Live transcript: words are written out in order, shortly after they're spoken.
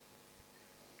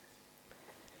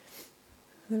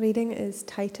The reading is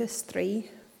Titus 3,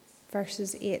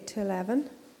 verses 8 to 11.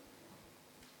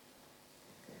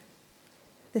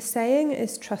 The saying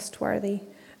is trustworthy,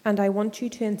 and I want you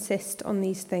to insist on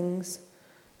these things,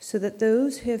 so that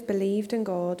those who have believed in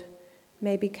God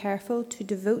may be careful to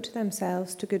devote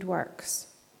themselves to good works.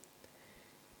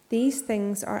 These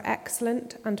things are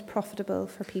excellent and profitable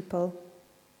for people.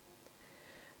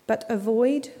 But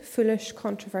avoid foolish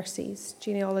controversies,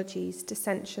 genealogies,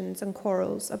 dissensions, and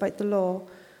quarrels about the law,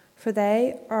 for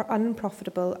they are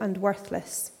unprofitable and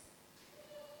worthless.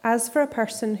 As for a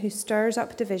person who stirs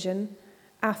up division,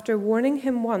 after warning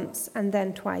him once and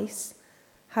then twice,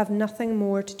 have nothing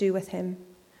more to do with him,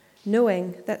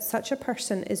 knowing that such a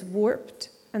person is warped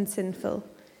and sinful.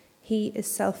 He is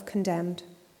self-condemned.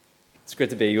 It's great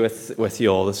to be with you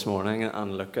all this morning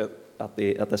and look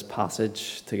at this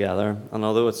passage together. And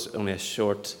although it's only a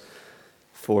short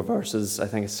 4 verses, I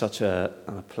think it's such an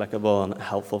applicable and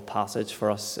helpful passage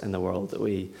for us in the world that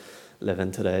we live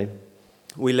in today.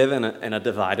 We live in a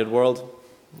divided world.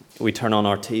 We turn on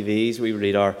our TVs, we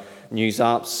read our news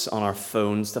apps on our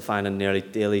phones to find a nearly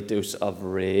daily dose of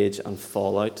rage and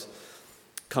fallout.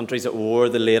 Countries at war,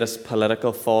 the latest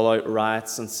political fallout,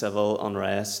 riots and civil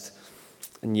unrest,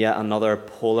 and yet another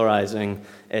polarizing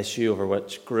issue over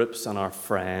which groups and our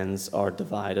friends are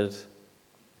divided.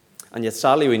 And yet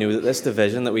sadly we know that this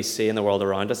division that we see in the world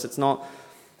around us, it's not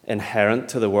inherent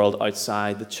to the world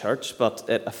outside the church, but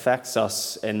it affects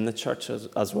us in the church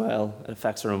as well. It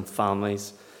affects our own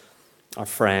families, our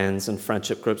friends and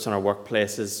friendship groups and our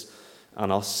workplaces,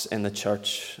 and us in the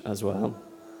church as well.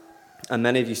 And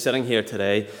many of you sitting here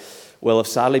today will have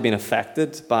sadly been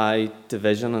affected by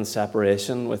division and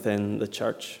separation within the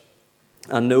church,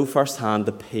 and know firsthand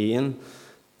the pain,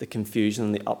 the confusion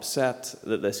and the upset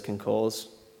that this can cause.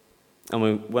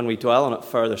 And when we dwell on it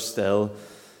further still,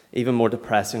 even more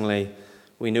depressingly,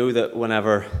 we know that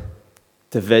whenever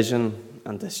division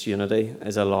and disunity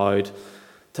is allowed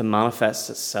to manifest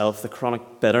itself, the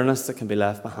chronic bitterness that can be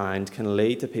left behind can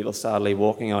lead to people sadly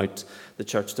walking out the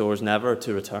church doors never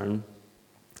to return.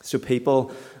 So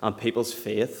people and people's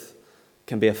faith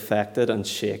can be affected and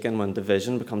shaken when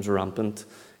division becomes rampant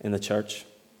in the church.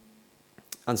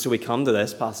 And so we come to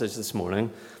this passage this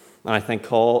morning, and I think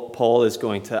Paul is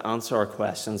going to answer our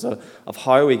questions of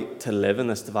how are we to live in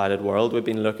this divided world. We've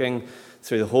been looking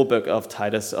through the whole book of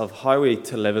Titus of how are we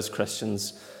to live as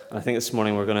Christians. And I think this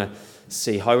morning we're going to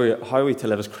see how are we to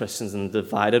live as Christians in the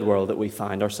divided world that we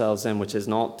find ourselves in, which is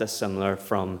not dissimilar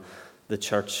from the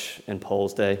church in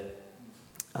Paul's day.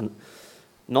 And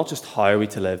not just how are we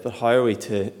to live, but how are we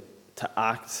to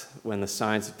act when the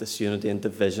signs of disunity and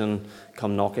division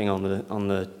come knocking on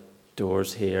the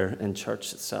doors here in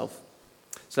church itself.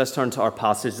 So let's turn to our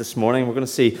passage this morning. We're going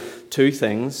to see 2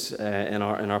 things in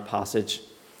our passage.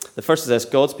 The first is this: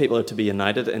 God's people are to be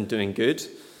united in doing good.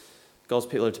 God's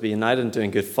people are to be united in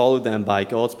doing good, followed then by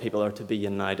God's people are to be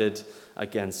united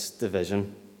against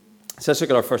division. So let's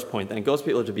look at our first point then. God's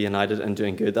people are to be united in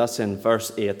doing good. That's in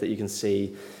verse 8 that you can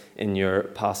see in your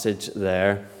passage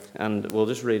there. And we'll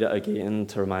just read it again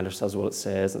to remind ourselves what it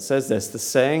says. It says this: the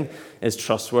saying is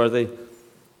trustworthy,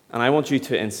 and I want you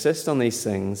to insist on these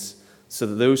things so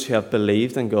that those who have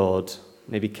believed in God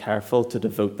may be careful to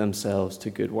devote themselves to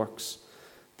good works.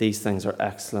 These things are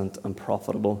excellent and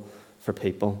profitable for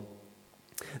people.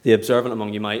 The observant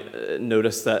among you might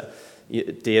notice that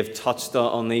Dave touched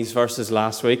on these verses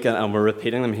last week, and we're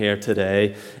repeating them here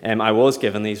today. I was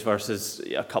given these verses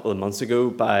a couple of months ago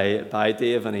by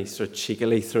Dave, and he sort of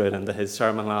cheekily threw it into his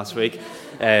sermon last week.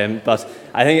 But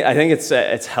I think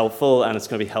it's helpful, and it's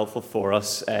going to be helpful for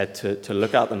us to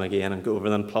look at them again and go over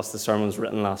them. Plus, the sermon was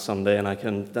written last Sunday, and I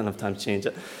didn't have time to change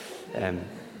it.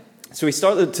 So we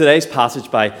started today's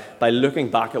passage by looking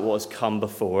back at what has come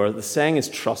before. The saying is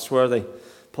trustworthy,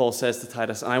 Paul says to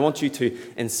Titus, and I want you to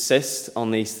insist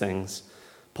on these things.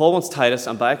 Paul wants Titus,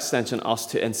 and by extension us,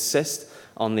 to insist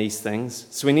on these things.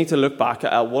 So we need to look back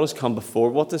at what has come before.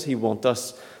 What does he want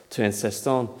us to insist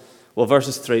on? Well,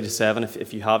 verses 3 to 7,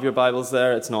 if you have your Bibles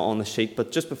there, it's not on the sheet,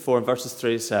 but just before verses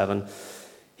 3 to 7,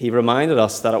 he reminded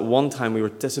us that at one time we were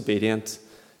disobedient,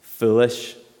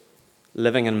 foolish,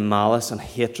 living in malice and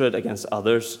hatred against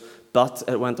others. But,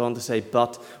 it went on to say,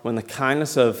 but when the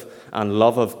kindness of and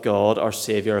love of God, our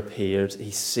Saviour, appeared,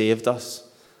 he saved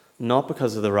us, not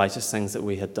because of the righteous things that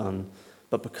we had done,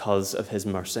 but because of his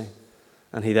mercy.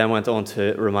 And he then went on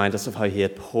to remind us of how he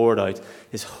had poured out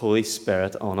his Holy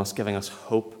Spirit on us, giving us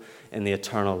hope in the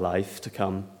eternal life to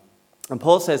come. And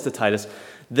Paul says to Titus,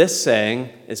 this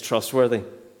saying is trustworthy.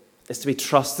 It's to be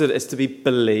trusted, it's to be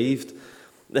believed.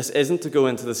 This isn't to go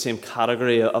into the same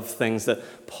category of things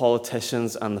that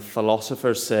politicians and the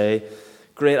philosophers say.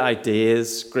 Great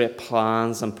ideas, great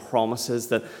plans and promises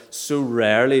that so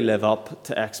rarely live up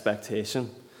to expectation.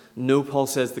 No, Paul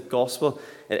says the gospel,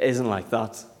 it isn't like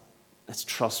that. It's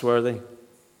trustworthy.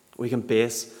 We can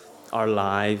base our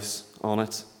lives on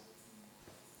it.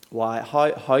 Why?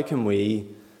 How can we,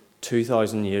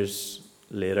 2,000 years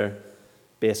later,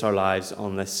 base our lives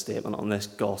on this statement, on this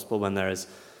gospel, when there is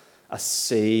a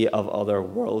sea of other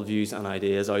worldviews and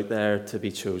ideas out there to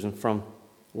be chosen from?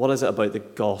 What is it about the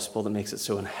gospel that makes it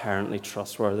so inherently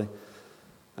trustworthy?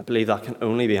 I believe that can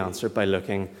only be answered by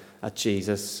looking at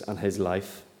Jesus and his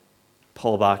life.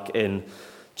 Paul, back in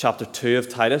chapter 2 of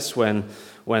Titus, when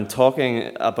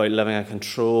talking about living a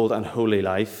controlled and holy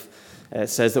life, it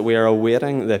says that we are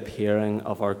awaiting the appearing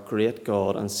of our great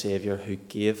God and Saviour who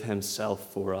gave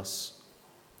himself for us.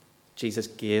 Jesus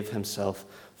gave himself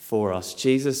for us.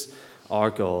 Jesus, our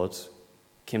God,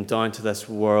 came down to this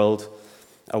world,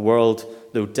 a world,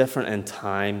 though different in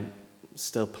time,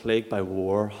 still plagued by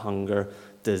war, hunger,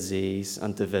 disease,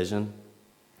 and division.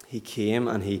 He came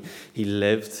and he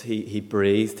lived, he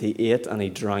breathed, he ate and he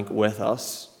drank with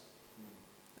us.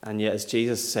 And yet, as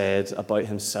Jesus said about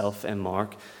himself in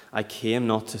Mark, I came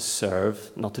not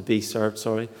to be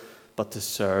served, but to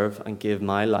serve and give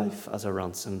my life as a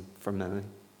ransom for many.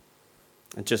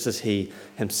 And just as he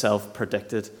himself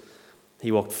predicted,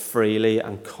 he walked freely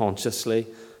and consciously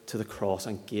to the cross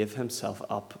and gave himself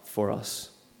up for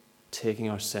us, taking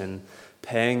our sin,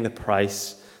 paying the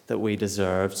price that we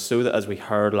deserved, so that, as we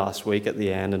heard last week at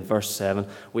the end in verse 7,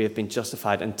 we have been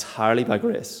justified entirely by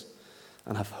grace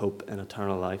and have hope in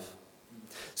eternal life.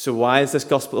 So why is this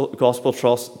gospel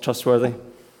trustworthy?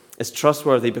 It's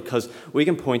trustworthy because we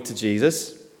can point to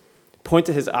Jesus, point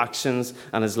to his actions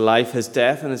and his life, his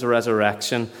death and his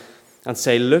resurrection, and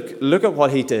say, look at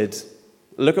what he did.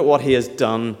 Look at what he has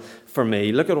done for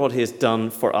me. Look at what he has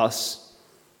done for us.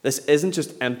 This isn't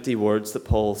just empty words that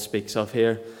Paul speaks of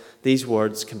here. These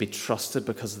words can be trusted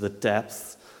because of the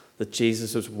depth that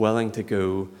Jesus was willing to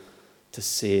go to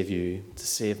save you, to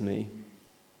save me.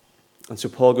 And so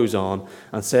Paul goes on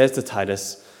and says to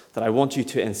Titus that I want you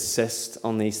to insist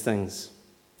on these things.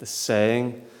 The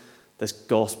saying, this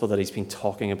gospel that he's been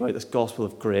talking about, this gospel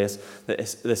of grace,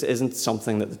 this isn't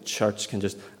something that the church can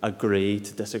just agree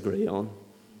to disagree on.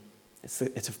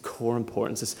 It's of core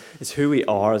importance. It's who we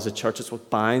are as a church. It's what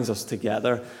binds us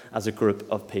together as a group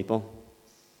of people.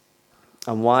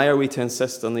 And why are we to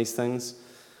insist on these things?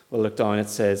 Well, look down, it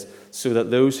says, so that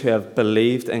those who have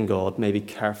believed in God may be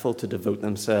careful to devote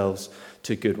themselves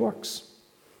to good works.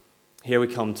 Here we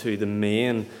come to the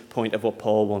main point of what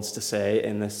Paul wants to say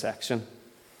in this section.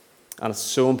 And it's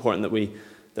so important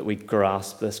that we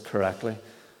grasp this correctly.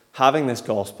 Having this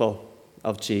gospel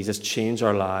of Jesus change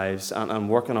our lives and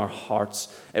work in our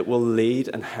hearts, it will lead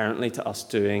inherently to us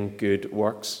doing good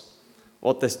works.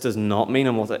 What this does not mean,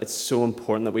 and what it's so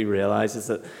important that we realize, is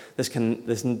that this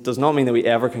does not mean that we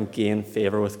ever can gain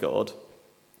favor with God.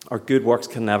 Our good works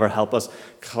can never help us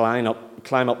climb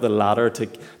up the ladder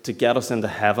to get us into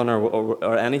heaven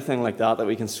or anything like that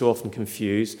we can so often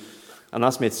confuse. And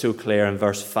that's made so clear in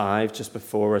verse 5, just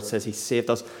before, where it says he saved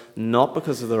us not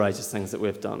because of the righteous things that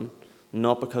we've done,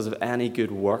 not because of any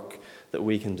good work that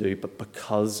we can do, but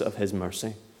because of his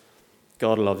mercy.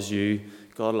 God loves you.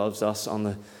 God loves us on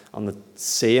the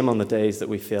same on the days that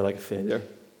we feel like a failure,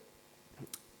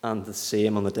 and the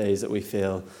same on the days that we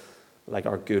feel like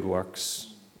our good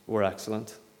works were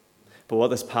excellent. But what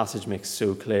this passage makes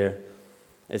so clear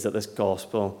is that this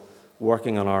gospel,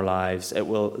 working on our lives, it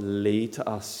will lead to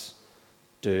us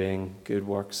doing good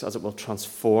works, as it will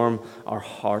transform our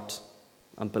heart,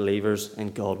 and believers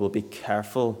in God will be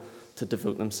careful to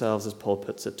devote themselves, as Paul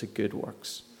puts it, to good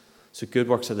works. So good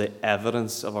works are the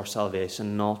evidence of our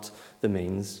salvation, not the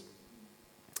means.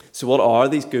 So what are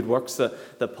these good works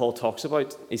that Paul talks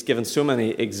about? He's given so many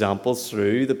examples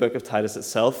through the book of Titus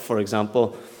itself. For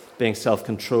example, being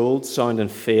self-controlled, sound in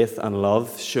faith and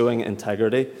love, showing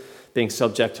integrity, being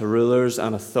subject to rulers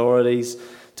and authorities,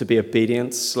 to be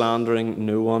obedient, slandering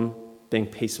no one, being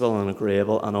peaceable and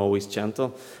agreeable and always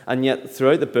gentle. And yet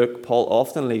throughout the book, Paul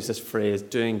often leaves this phrase,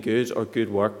 doing good or good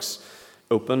works,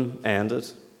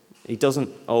 open-ended. He doesn't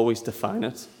always define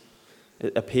it.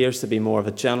 It appears to be more of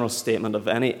a general statement of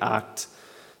any act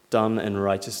done in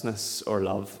righteousness or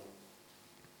love.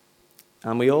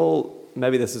 And we all,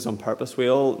 maybe this is on purpose, we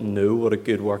all know what a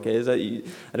good work is. I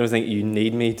don't think you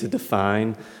need me to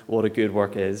define what a good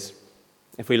work is.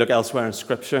 If we look elsewhere in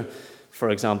Scripture, for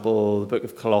example, the book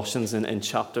of Colossians in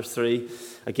chapter 3,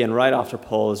 again, right after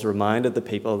Paul has reminded the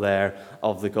people there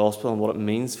of the gospel and what it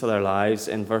means for their lives,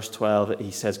 in verse 12,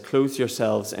 he says, clothe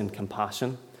yourselves in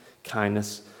compassion,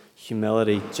 kindness,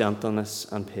 humility, gentleness,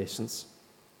 and patience.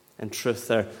 In truth,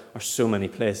 there are so many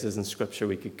places in Scripture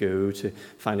we could go to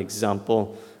find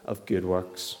example of good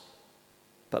works.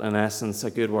 But in essence,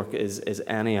 a good work is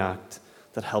any act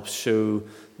that helps show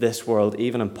this world,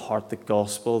 even in part, the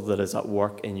gospel that is at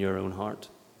work in your own heart.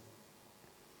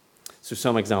 So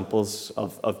some examples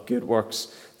of good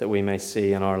works that we may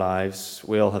see in our lives.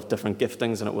 We all have different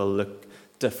giftings and it will look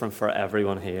different for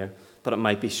everyone here. But it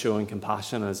might be showing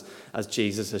compassion as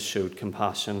Jesus has showed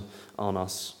compassion on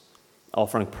us.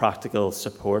 Offering practical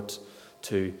support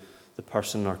to the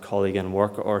person or colleague in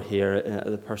work or here,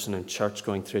 the person in church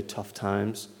going through tough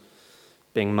times.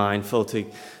 Being mindful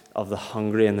of the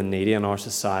hungry and the needy in our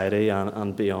society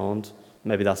and beyond.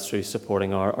 Maybe that's through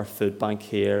supporting our food bank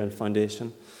here in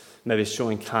Foundation. Maybe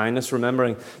showing kindness,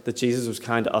 remembering that Jesus was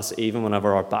kind to us even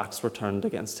whenever our backs were turned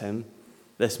against him.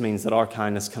 This means that our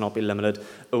kindness cannot be limited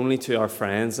only to our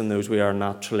friends and those we are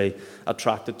naturally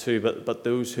attracted to, but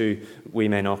those who we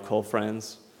may not call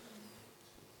friends.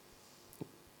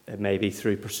 It may be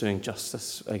through pursuing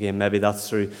justice. Again, maybe that's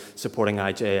through supporting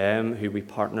IJM, who we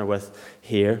partner with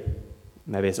here.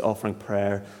 Maybe it's offering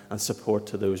prayer and support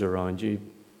to those around you.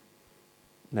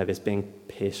 Maybe it's being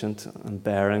patient and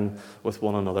bearing with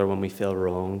one another when we feel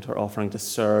wronged, or offering to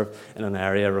serve in an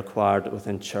area required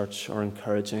within church, or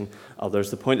encouraging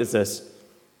others. The point is this: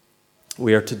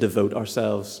 we are to devote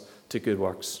ourselves to good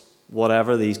works.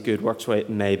 Whatever these good works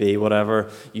may be, whatever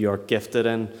you are gifted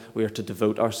in, we are to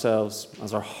devote ourselves.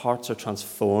 As our hearts are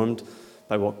transformed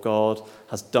by what God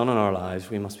has done in our lives,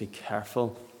 we must be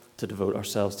careful to devote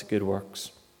ourselves to good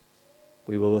works.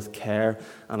 We will with care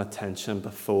and attention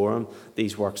perform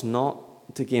these works,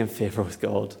 not to gain favour with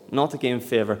God, not to gain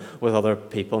favour with other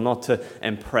people, not to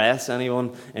impress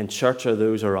anyone in church or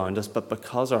those around us, but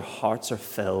because our hearts are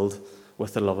filled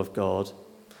with the love of God.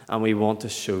 And we want to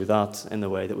show that in the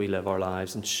way that we live our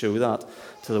lives and show that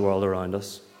to the world around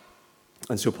us.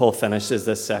 And so Paul finishes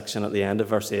this section at the end of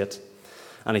verse 8.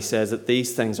 And he says that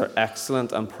these things are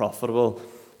excellent and profitable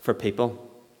for people.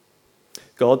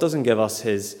 God doesn't give us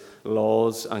his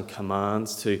laws and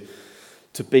commands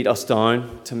to beat us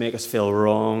down, to make us feel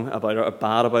wrong about or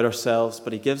bad about ourselves,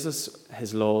 but he gives us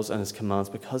his laws and his commands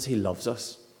because he loves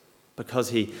us, because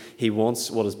he wants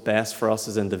what is best for us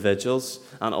as individuals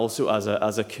and also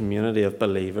as a community of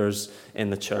believers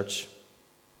in the church.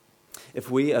 If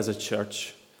we as a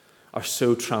church are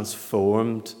so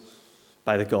transformed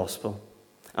by the gospel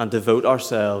and devote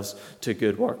ourselves to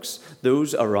good works,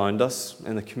 those around us,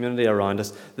 in the community around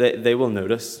us, they will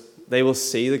notice. They will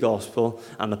see the gospel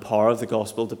and the power of the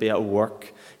gospel to be at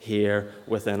work here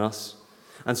within us.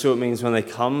 And so it means when they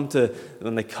come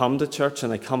to church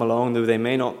and they come along, though they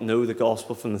may not know the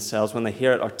gospel from themselves, when they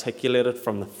hear it articulated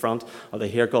from the front or they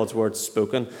hear God's word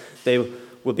spoken, they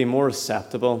will be more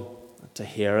receptible to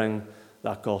hearing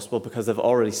that gospel because they've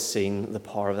already seen the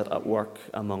power of it at work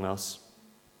among us.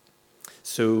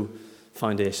 So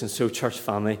Foundation, so church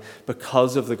family,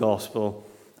 because of the gospel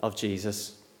of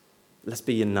Jesus, let's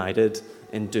be united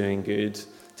in doing good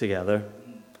together.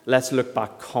 Let's look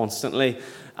back constantly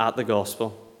at the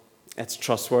gospel. It's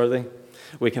trustworthy.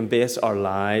 We can base our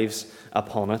lives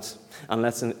upon it. And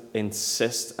let's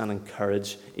insist and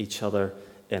encourage each other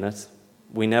in it.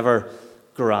 We never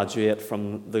graduate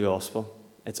from the gospel.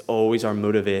 It's always our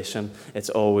motivation. It's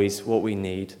always what we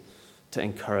need to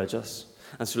encourage us.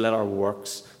 And so let our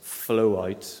works flow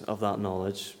out of that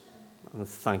knowledge and the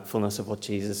thankfulness of what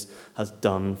Jesus has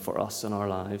done for us in our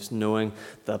lives, knowing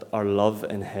that our love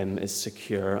in him is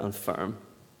secure and firm.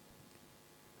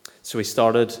 So we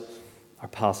started our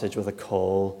passage with a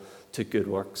call to good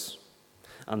works.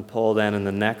 And Paul then in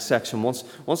the next section wants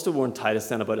to warn Titus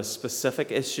then about a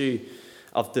specific issue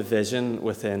of division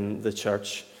within the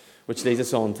church, which leads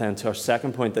us on then to our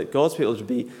second point, that God's people should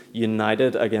be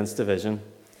united against division.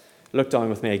 Look down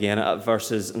with me again at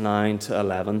verses 9 to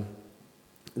 11.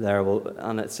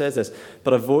 And it says this: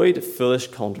 "But avoid foolish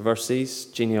controversies,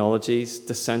 genealogies,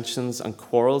 dissensions, and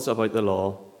quarrels about the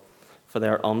law, for they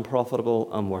are unprofitable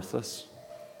and worthless.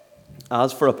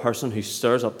 As for a person who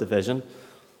stirs up division,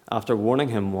 after warning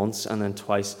him once and then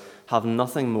twice, have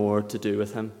nothing more to do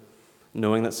with him,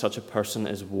 knowing that such a person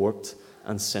is warped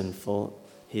and sinful,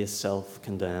 he is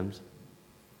self-condemned."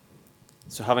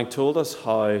 So having told us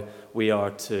how we are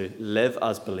to live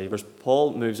as believers,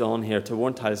 Paul moves on here to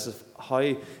warn Titus of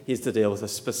how he's to deal with a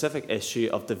specific issue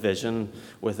of division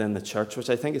within the church, which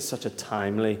I think is such a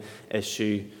timely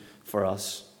issue for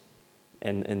us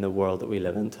in the world that we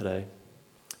live in today.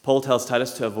 Paul tells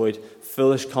Titus to avoid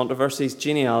foolish controversies,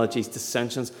 genealogies,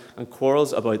 dissensions, and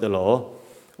quarrels about the law.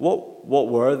 What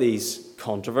were these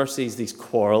controversies, these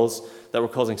quarrels that were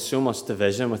causing so much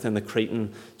division within the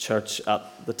Cretan church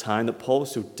at the time that Paul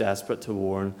was so desperate to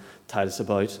warn Titus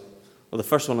about? Well, the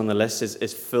first one on the list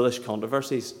is foolish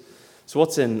controversies. So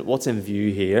what's in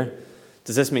view here?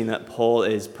 Does this mean that Paul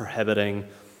is prohibiting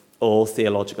all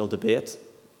theological debate,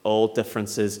 all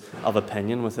differences of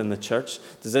opinion within the church?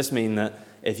 Does this mean that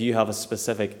if you have a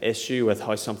specific issue with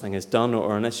how something is done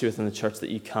or an issue within the church that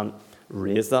you can't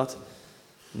raise that?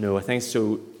 No, I think it's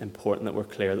so important that we're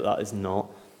clear that that is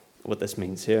not what this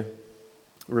means here.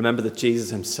 Remember that Jesus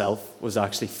himself was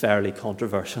actually fairly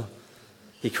controversial.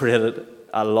 He created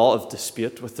a lot of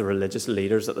dispute with the religious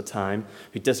leaders at the time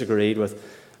who disagreed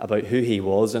about who he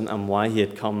was and why he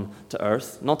had come to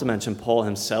earth. Not to mention Paul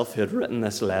himself, who had written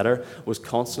this letter, was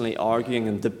constantly arguing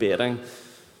and debating,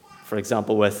 for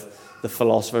example, with the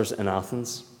philosophers in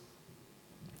Athens.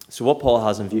 So what Paul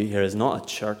has in view here is not a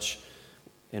church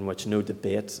in which no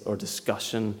debate or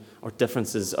discussion or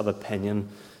differences of opinion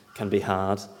can be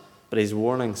had, but he's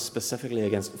warning specifically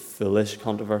against foolish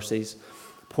controversies,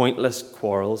 pointless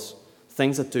quarrels,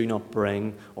 things that do not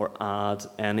bring or add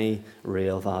any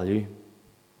real value.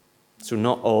 So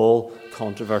not all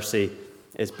controversy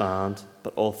is banned,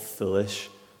 but all foolish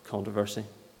controversy.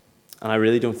 And I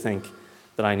really don't think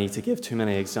that I need to give too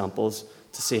many examples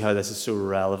to see how this is so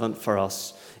relevant for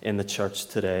us in the church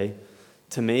today.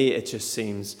 To me, it just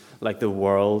seems like the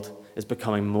world is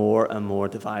becoming more and more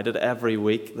divided. Every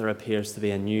week there appears to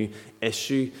be a new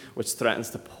issue which threatens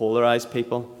to polarize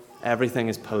people. Everything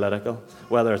is political,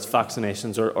 whether it's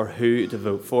vaccinations or who to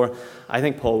vote for. I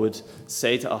think Paul would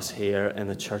say to us here in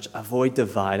the church, avoid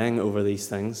dividing over these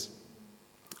things.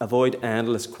 Avoid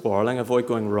endless quarreling. Avoid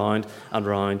going round and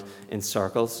round in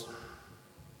circles.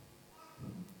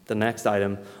 The next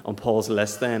item on Paul's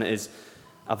list then is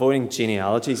avoiding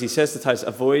genealogies. He says to Titus,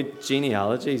 avoid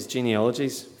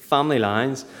genealogies, family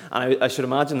lines. And I should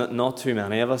imagine that not too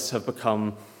many of us have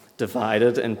become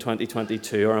divided in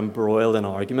 2022 or embroiled in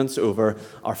arguments over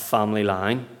our family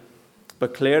line.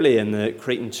 But clearly in the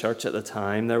Cretan church at the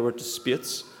time, there were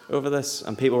disputes over this,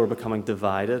 and people were becoming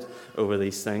divided over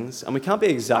these things. And we can't be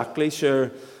exactly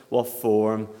sure what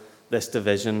form this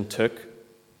division took.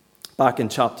 Back in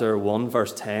chapter 1,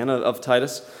 verse 10 of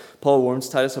Titus, Paul warns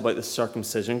Titus about the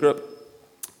circumcision group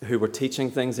who were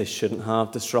teaching things they shouldn't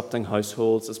have, disrupting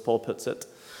households, as Paul puts it.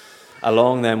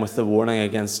 Along then with the warning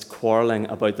against quarrelling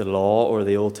about the law or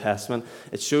the Old Testament,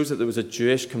 it shows that there was a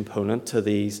Jewish component to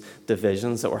these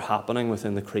divisions that were happening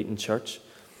within the Cretan church.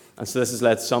 And so this has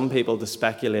led some people to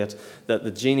speculate that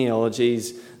the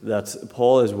genealogies that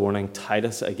Paul is warning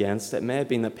Titus against, it may have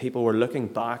been that people were looking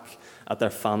back at their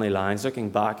family lines, looking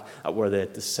back at where they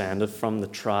had descended from, the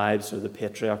tribes or the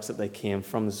patriarchs that they came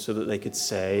from, so that they could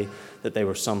say that they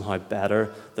were somehow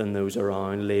better than those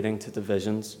around, leading to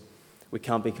divisions. We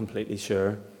can't be completely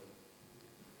sure.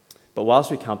 But whilst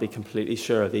we can't be completely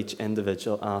sure of each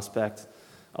individual aspect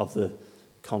of the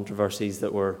controversies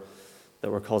that were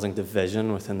causing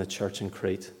division within the church in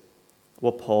Crete,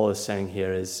 what Paul is saying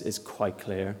here is quite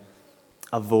clear.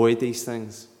 Avoid these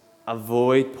things.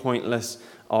 Avoid pointless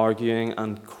arguing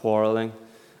and quarrelling.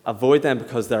 Avoid them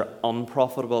because they're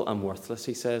unprofitable and worthless,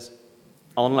 he says.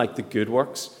 Unlike the good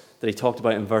works that he talked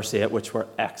about in verse 8, which were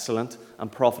excellent and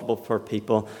profitable for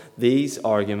people, these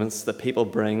arguments that people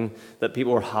bring, that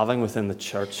people are having within the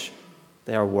church,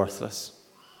 they are worthless.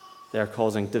 They are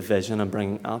causing division and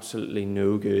bringing absolutely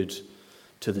no good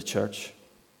to the church.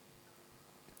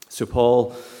 So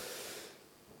Paul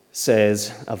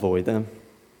says, avoid them.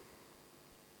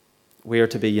 We are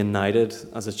to be united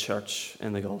as a church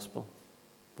in the gospel.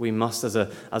 We must, as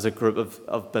a group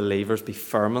of believers, be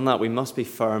firm on that. We must be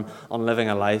firm on living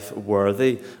a life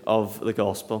worthy of the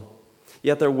gospel.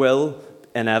 Yet there will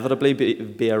inevitably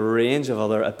be a range of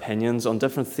other opinions on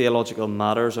different theological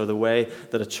matters or the way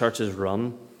that a church is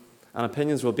run. And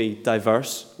opinions will be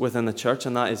diverse within the church,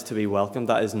 and that is to be welcomed.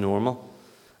 That is normal.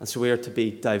 And so we are to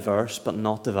be diverse but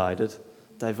not divided.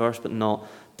 Diverse but not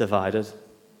divided.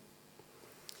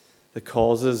 The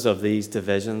causes of these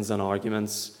divisions and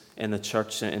arguments in the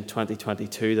church in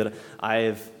 2022 that I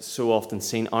have so often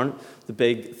seen aren't the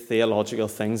big theological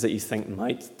things that you think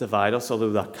might divide us,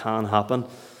 although that can happen.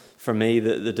 For me,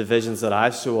 the divisions that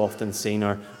I've so often seen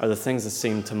are the things that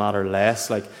seem to matter less,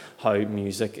 like how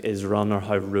music is run or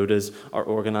how rotas are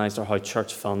organised or how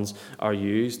church funds are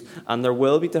used. And there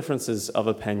will be differences of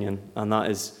opinion, and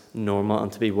that is normal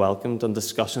and to be welcomed, and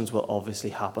discussions will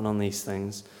obviously happen on these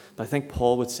things. But I think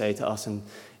Paul would say to us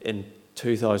in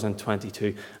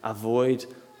 2022, avoid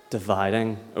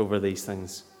dividing over these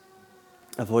things.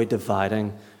 Avoid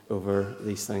dividing over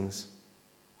these things.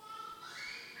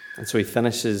 And so he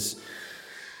finishes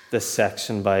this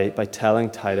section by telling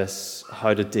Titus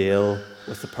how to deal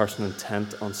with the person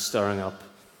intent on stirring up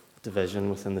division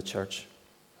within the church.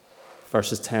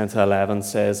 Verses 10 to 11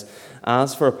 says,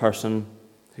 "As for a person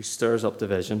who stirs up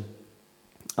division,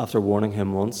 after warning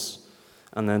him once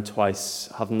and then twice,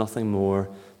 have nothing more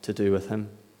to do with him,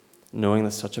 knowing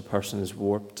that such a person is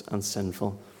warped and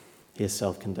sinful. He is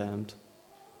self-condemned."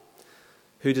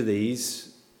 Who do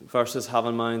these verses have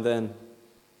in mind then?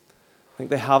 I think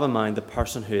they have in mind the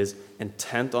person who is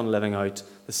intent on living out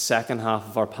the second half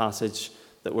of our passage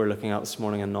that we're looking at this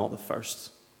morning and not the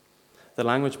first. The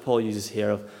language Paul uses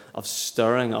here of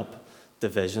stirring up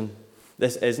division.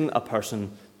 This isn't a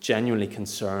person genuinely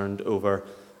concerned over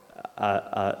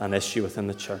an issue within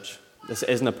the church. This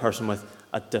isn't a person with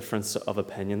a difference of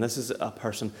opinion. This is a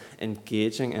person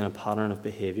engaging in a pattern of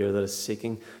behaviour that is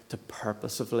seeking to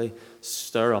purposefully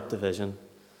stir up division,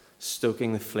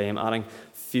 stoking the flame, adding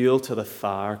fuel to the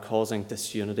fire, causing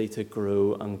disunity to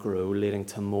grow and grow, leading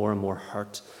to more and more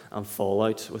hurt and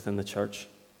fallout within the church.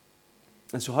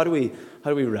 And so how do we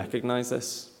recognise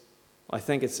this? I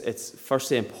think it's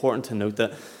firstly important to note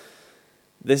that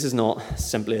this is not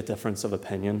simply a difference of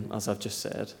opinion, as I've just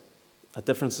said. A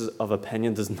difference of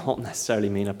opinion does not necessarily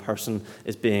mean a person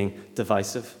is being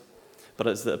divisive, but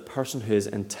it's the person who is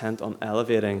intent on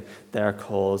elevating their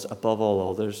cause above all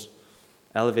others,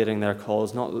 elevating their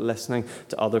cause, not listening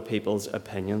to other people's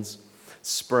opinions,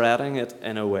 spreading it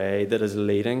in a way that is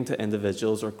leading to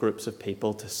individuals or groups of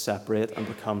people to separate and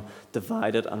become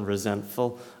divided and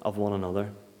resentful of one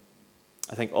another.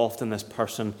 I think often this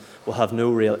person will have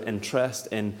no real interest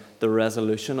in the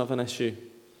resolution of an issue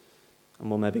and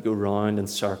will maybe go round in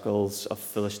circles of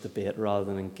foolish debate rather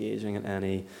than engaging in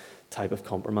any type of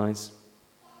compromise.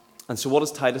 And so what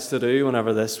is Titus to do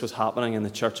whenever this was happening in the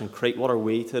church in Crete? What are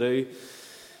we to do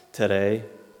today?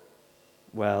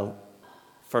 Well,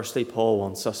 firstly, Paul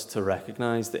wants us to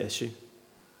recognize the issue.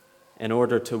 In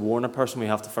order to warn a person, we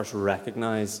have to first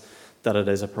recognize that it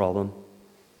is a problem.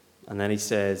 And then he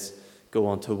says, go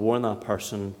on to warn that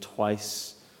person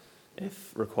twice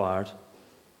if required.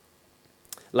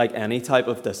 Like any type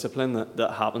of discipline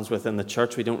that happens within the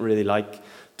church, we don't really like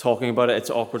talking about it. It's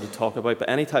awkward to talk about. But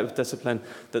any type of discipline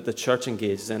that the church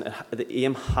engages in, the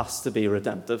aim has to be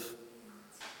redemptive.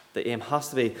 The aim has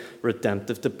to be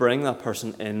redemptive, to bring that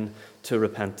person in to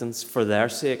repentance for their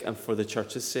sake and for the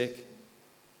church's sake.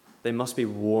 They must be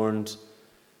warned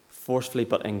forcefully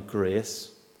but in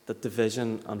grace that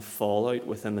division and fallout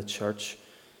within the church,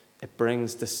 it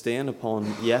brings disdain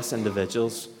upon, yes,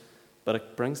 individuals, but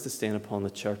it brings disdain upon the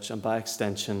church, and by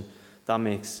extension, that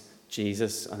makes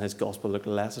Jesus and his gospel look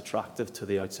less attractive to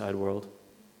the outside world.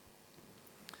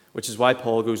 Which is why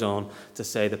Paul goes on to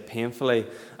say that painfully,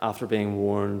 after being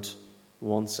warned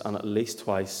once and at least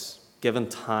twice, given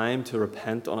time to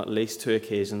repent on at least 2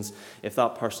 occasions, if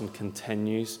that person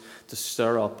continues to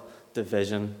stir up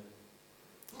division,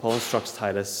 Paul instructs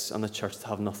Titus and the church to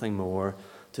have nothing more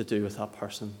to do with that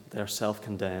person. They are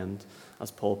self-condemned,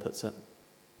 as Paul puts it.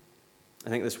 I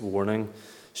think this warning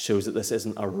shows that this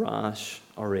isn't a rash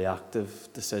or reactive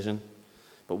decision,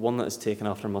 but one that is taken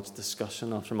after much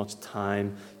discussion, after much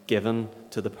time given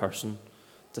to the person,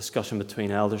 discussion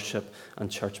between eldership and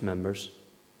church members.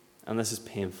 And this is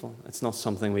painful. It's not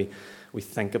something we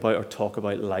think about or talk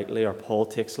about lightly, or Paul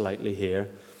takes lightly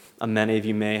here. And many of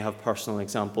you may have personal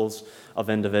examples of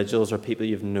individuals or people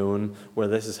you've known where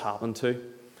this has happened to,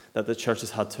 that the church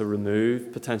has had to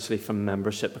remove potentially from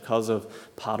membership because of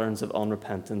patterns of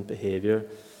unrepentant behaviour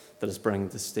that is bringing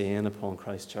disdain upon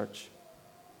Christ Church.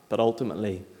 But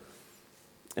ultimately,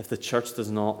 if the church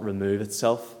does not remove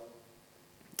itself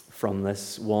from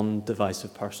this one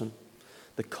divisive person,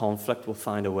 the conflict will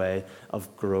find a way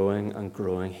of growing and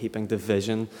growing, heaping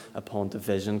division upon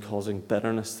division, causing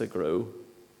bitterness to grow.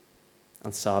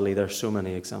 And sadly, there are so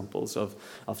many examples of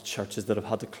churches that have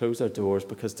had to close their doors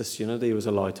because disunity was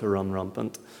allowed to run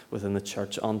rampant within the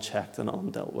church, unchecked and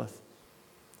undealt with.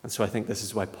 And so I think this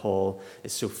is why Paul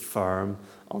is so firm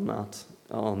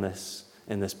on this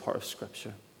in this part of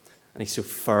Scripture. And he's so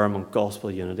firm on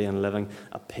gospel unity and living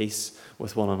at peace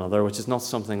with one another, which is not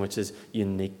something which is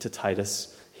unique to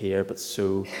Titus here, but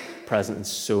so present in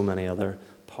so many other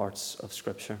parts of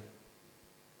Scripture.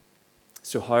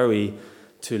 So how are we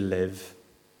to live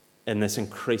in this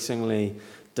increasingly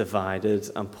divided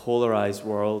and polarized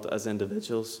world as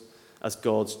individuals, as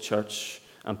God's church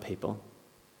and people?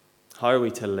 How are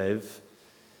we to live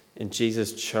in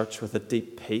Jesus' church with a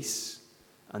deep peace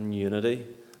and unity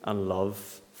and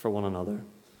love for one another,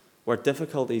 where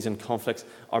difficulties and conflicts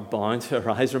are bound to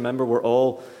arise? Remember, we're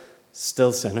all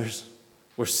still sinners.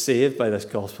 We're saved by this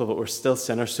gospel, but we're still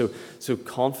sinners, so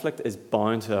conflict is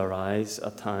bound to arise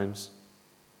at times.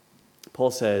 Paul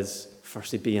says,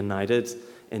 firstly, be united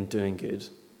in doing good.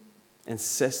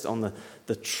 Insist on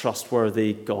the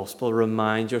trustworthy gospel.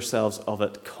 Remind yourselves of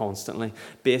it constantly.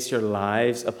 Base your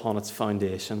lives upon its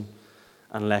foundation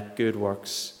and let good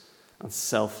works and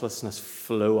selflessness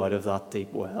flow out of that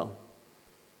deep well.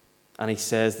 And he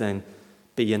says then,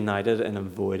 be united in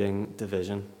avoiding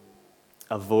division.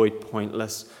 Avoid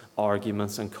pointless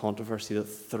arguments and controversy that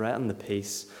threaten the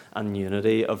peace and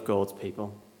unity of God's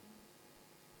people.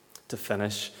 To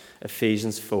finish,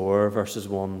 Ephesians 4, verses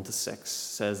 1 to 6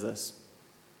 says this.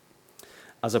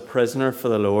 As a prisoner for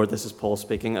the Lord, this is Paul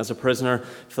speaking, as a prisoner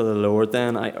for the Lord,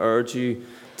 then I urge you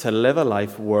to live a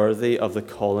life worthy of the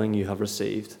calling you have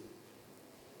received.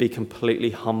 Be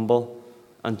completely humble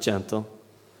and gentle.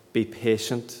 Be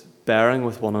patient, bearing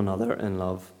with one another in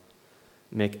love.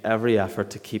 Make every effort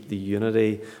to keep the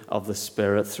unity of the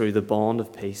Spirit through the bond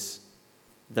of peace.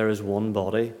 There is one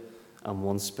body and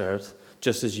one Spirit,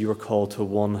 just as you were called to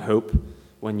one hope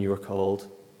when you were called.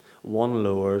 One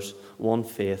Lord, one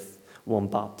faith, one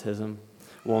baptism,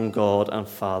 one God and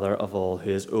Father of all,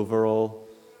 who is over all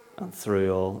and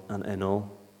through all and in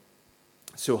all.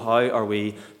 So how are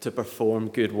we to perform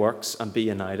good works and be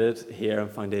united here in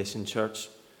Foundation Church?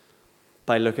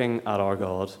 By looking at our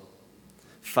God,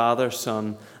 Father,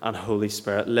 Son, and Holy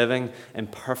Spirit, living in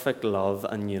perfect love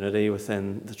and unity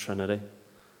within the Trinity.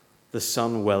 The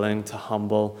Son willing to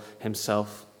humble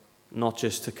himself, not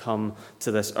just to come to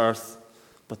this earth,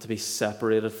 but to be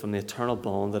separated from the eternal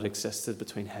bond that existed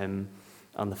between him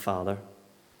and the Father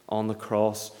on the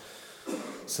cross,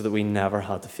 so that we never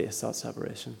had to face that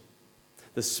separation.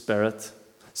 The Spirit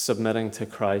submitting to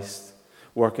Christ,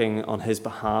 working on his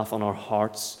behalf on our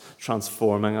hearts,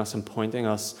 transforming us and pointing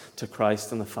us to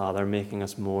Christ and the Father, making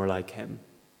us more like him.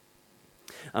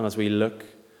 And as we look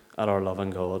at our loving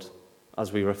God,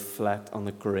 as we reflect on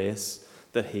the grace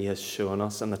that he has shown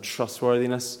us and the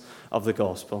trustworthiness of the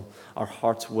gospel, our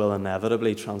hearts will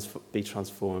inevitably be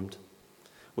transformed.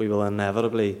 We will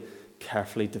inevitably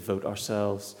carefully devote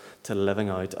ourselves to living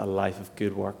out a life of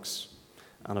good works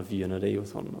and of unity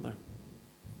with one another.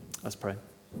 Let's pray.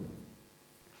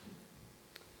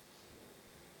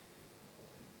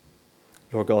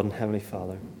 Lord God and Heavenly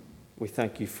Father, we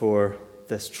thank you for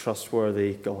this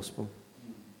trustworthy gospel.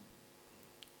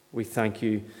 We thank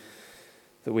you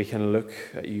that we can look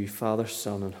at you, Father,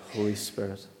 Son, and Holy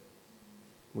Spirit.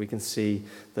 We can see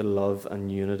the love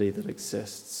and unity that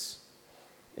exists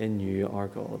in you, our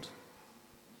God.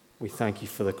 We thank you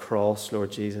for the cross,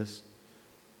 Lord Jesus.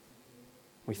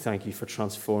 We thank you for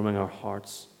transforming our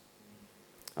hearts.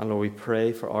 And Lord, we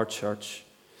pray for our church,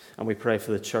 and we pray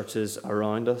for the churches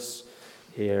around us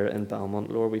here in Belmont.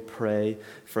 Lord, we pray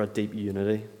for a deep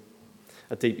unity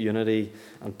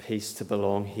and peace to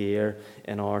belong here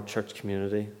in our church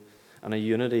community, and a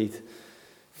unity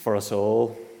for us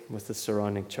all with the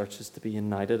surrounding churches to be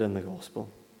united in the gospel.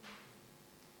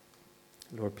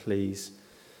 Lord, please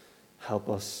help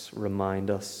us, remind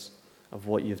us of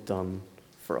what you've done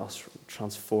for us.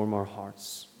 Transform our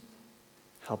hearts.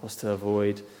 Help us to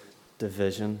avoid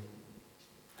division.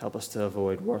 Help us to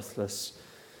avoid worthless,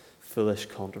 foolish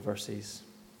controversies.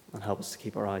 And help us to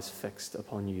keep our eyes fixed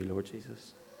upon you, Lord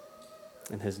Jesus.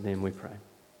 In his name we pray.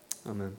 Amen.